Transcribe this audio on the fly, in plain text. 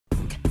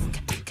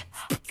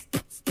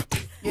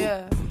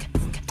Yeah.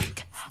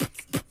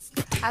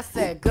 I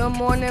said, good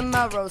morning,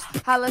 Melrose.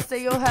 Holla,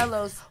 say your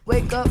hellos.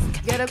 Wake up,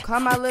 get up, call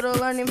my little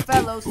learning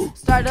fellows.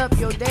 Start up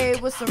your day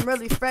with some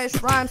really fresh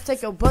rhymes.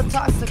 Take your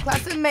buttocks to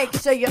class and make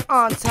sure you're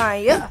on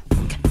time, yeah.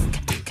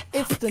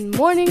 It's the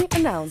morning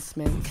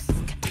announcements.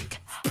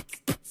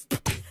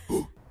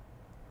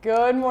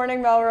 Good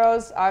morning,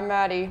 Melrose. I'm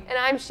Maddie. And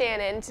I'm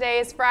Shannon. Today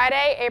is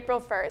Friday, April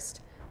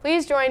 1st.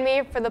 Please join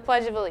me for the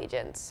Pledge of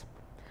Allegiance.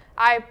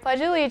 I pledge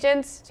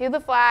allegiance to the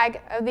flag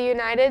of the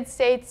United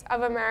States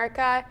of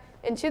America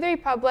and to the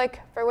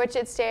republic for which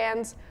it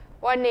stands,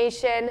 one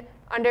nation,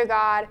 under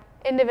God,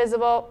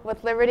 indivisible,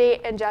 with liberty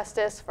and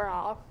justice for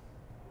all.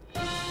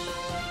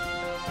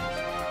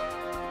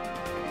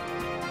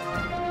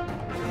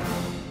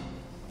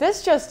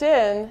 This just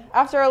in,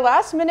 after a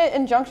last-minute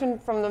injunction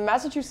from the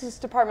Massachusetts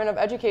Department of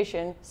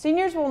Education,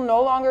 seniors will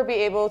no longer be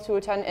able to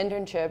attend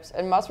internships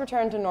and must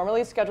return to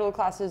normally scheduled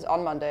classes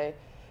on Monday.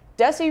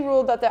 DESE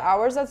ruled that the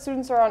hours that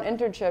students are on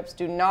internships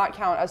do not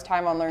count as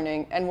time on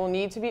learning and will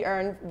need to be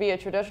earned via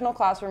traditional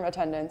classroom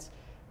attendance.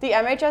 The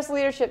MHS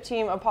leadership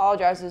team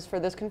apologizes for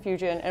this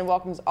confusion and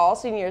welcomes all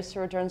seniors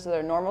to return to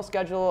their normal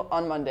schedule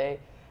on Monday.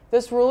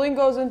 This ruling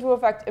goes into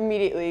effect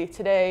immediately,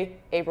 today,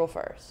 April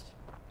 1st.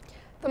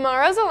 The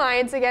Melrose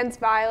Alliance Against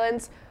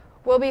Violence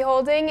will be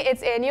holding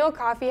its annual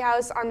coffee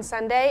house on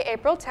Sunday,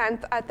 April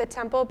 10th at the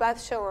Temple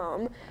Beth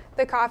Shalom.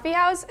 The coffee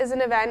house is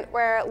an event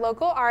where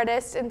local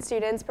artists and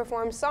students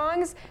perform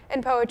songs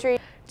and poetry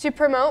to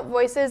promote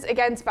voices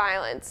against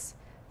violence.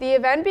 The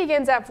event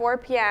begins at 4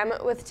 p.m.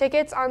 with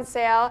tickets on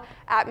sale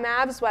at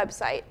MAV's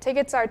website.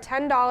 Tickets are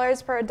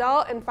 $10 per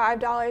adult and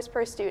 $5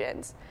 per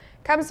student.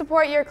 Come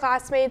support your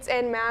classmates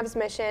in MAV's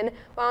mission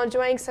while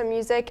enjoying some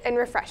music and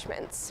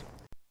refreshments.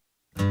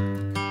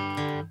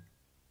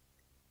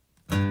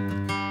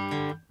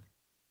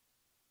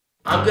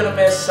 I'm gonna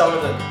miss some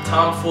of the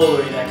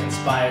tomfoolery that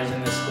conspires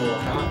in this school.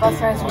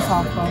 Bus rides with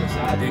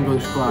softball.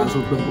 English class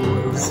with the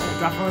boys.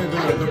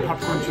 Definitely the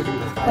popcorn chicken.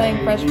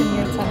 Playing freshman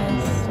year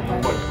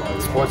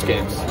tennis. Sports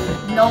games.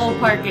 No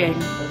parking.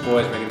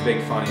 Boys making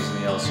big funnies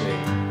in the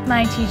LC.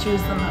 My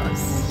teacher's the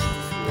most.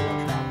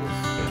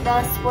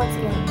 The sports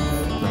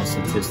games. My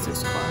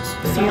statistics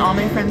class. Seeing all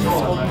my friends in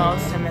school the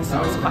most and missing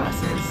those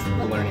classes.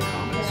 The learning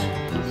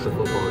commons. The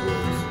football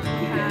games.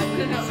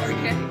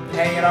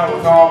 Hanging out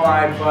with all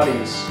my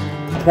buddies.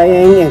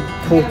 Playing and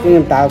talking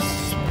about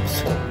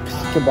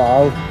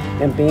basketball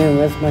and being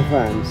with my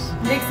friends.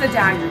 Nick's the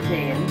dagger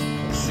game.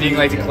 Being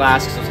late to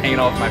class because I was hanging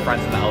out with my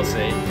friends in the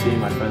LC. Seeing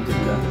my friends in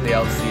The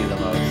LC the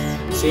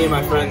most. Seeing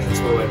my friends in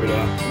school every day.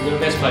 I'm gonna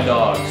miss my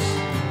dogs.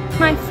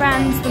 My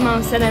friends the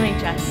most at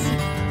MHS.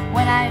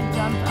 When I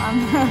jump on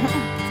the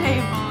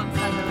table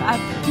inside the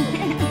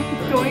bathroom.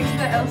 Going to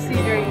the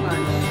LC during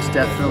lunch.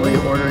 Definitely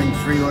ordering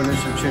 3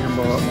 orders of chicken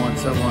bowl at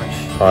once at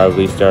lunch.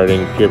 Probably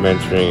starting peer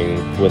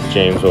mentoring with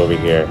James over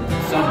here.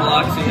 Some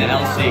blocks in the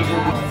LC.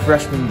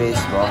 Freshman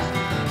baseball.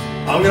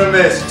 I'm gonna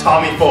miss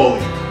Tommy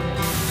Foley.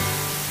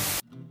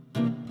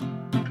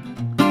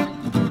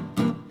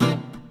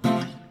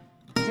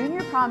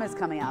 Junior prom is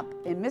coming up,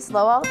 and Miss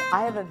Lowell,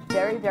 I have a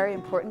very, very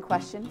important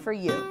question for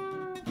you.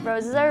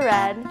 Roses are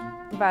red.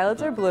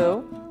 Violets are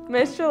blue.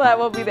 Miss Gillette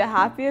will be the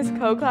happiest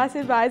co-class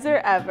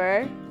advisor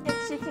ever.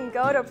 If she can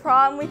go to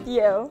prom with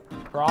you.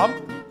 Prom?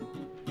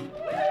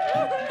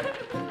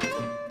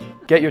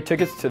 Get your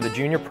tickets to the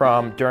junior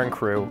prom during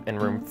crew in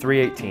room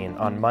 318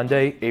 on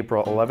Monday,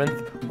 April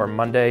 11th or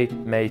Monday,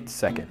 May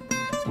 2nd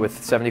with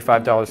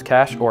 $75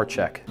 cash or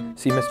check.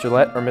 See Miss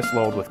Gillette or Miss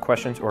Lowell with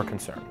questions or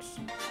concerns.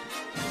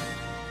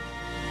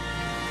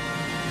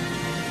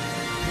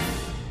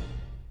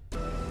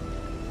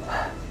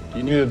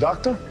 You need a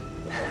doctor?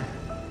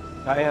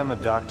 I am a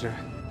doctor.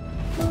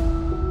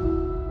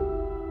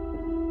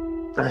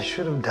 I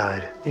should have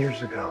died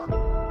years ago.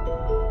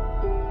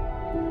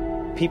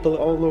 People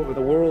all over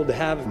the world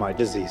have my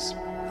disease.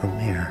 I'm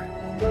here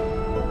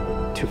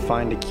to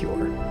find a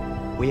cure.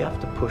 We have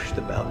to push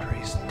the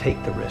boundaries,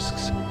 take the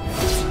risks.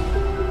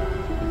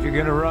 If you're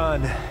gonna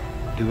run,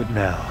 Do it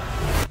now.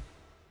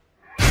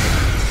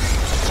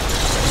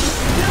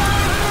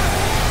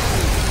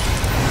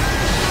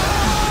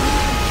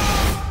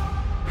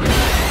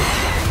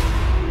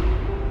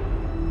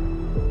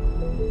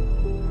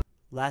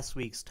 Last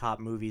week's top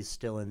movies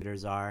still in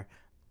theaters are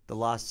The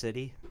Lost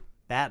City,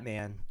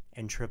 Batman,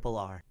 and Triple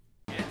R.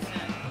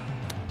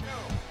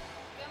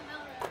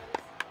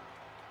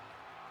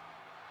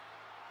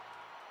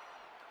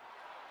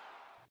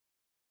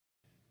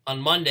 On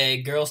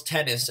Monday, girls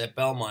tennis at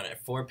Belmont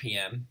at 4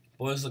 p.m.,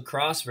 boys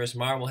lacrosse versus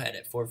Marblehead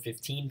at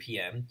 4:15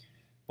 p.m.,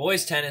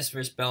 boys tennis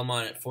versus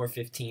Belmont at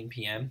 4:15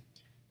 p.m.,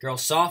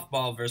 girls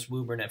softball versus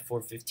Woburn at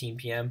 4:15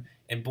 p.m.,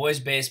 and boys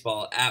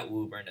baseball at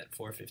Woburn at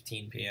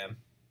 4:15 p.m.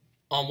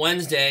 On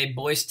Wednesday,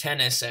 boys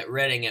tennis at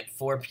Reading at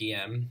 4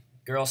 p.m.,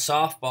 girls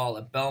softball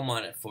at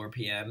Belmont at 4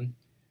 p.m.,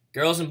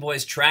 girls and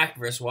boys track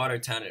versus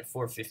Watertown at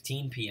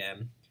 4:15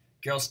 p.m.,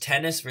 girls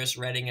tennis versus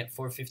Reading at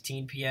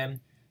 4:15 p.m.,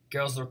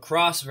 girls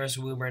lacrosse versus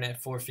Woburn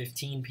at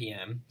 4:15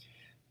 p.m.,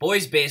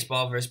 Boys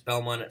baseball versus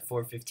Belmont at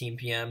 4:15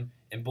 p.m.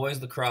 and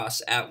boys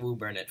lacrosse at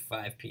Woburn at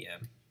 5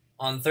 p.m.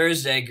 On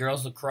Thursday,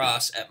 girls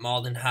lacrosse at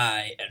Malden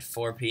High at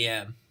 4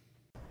 p.m.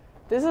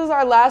 This is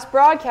our last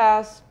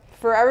broadcast.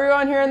 For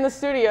everyone here in the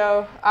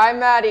studio, I'm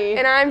Maddie.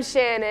 And I'm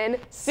Shannon.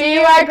 See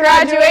you at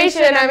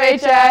graduation,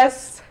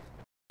 MHS!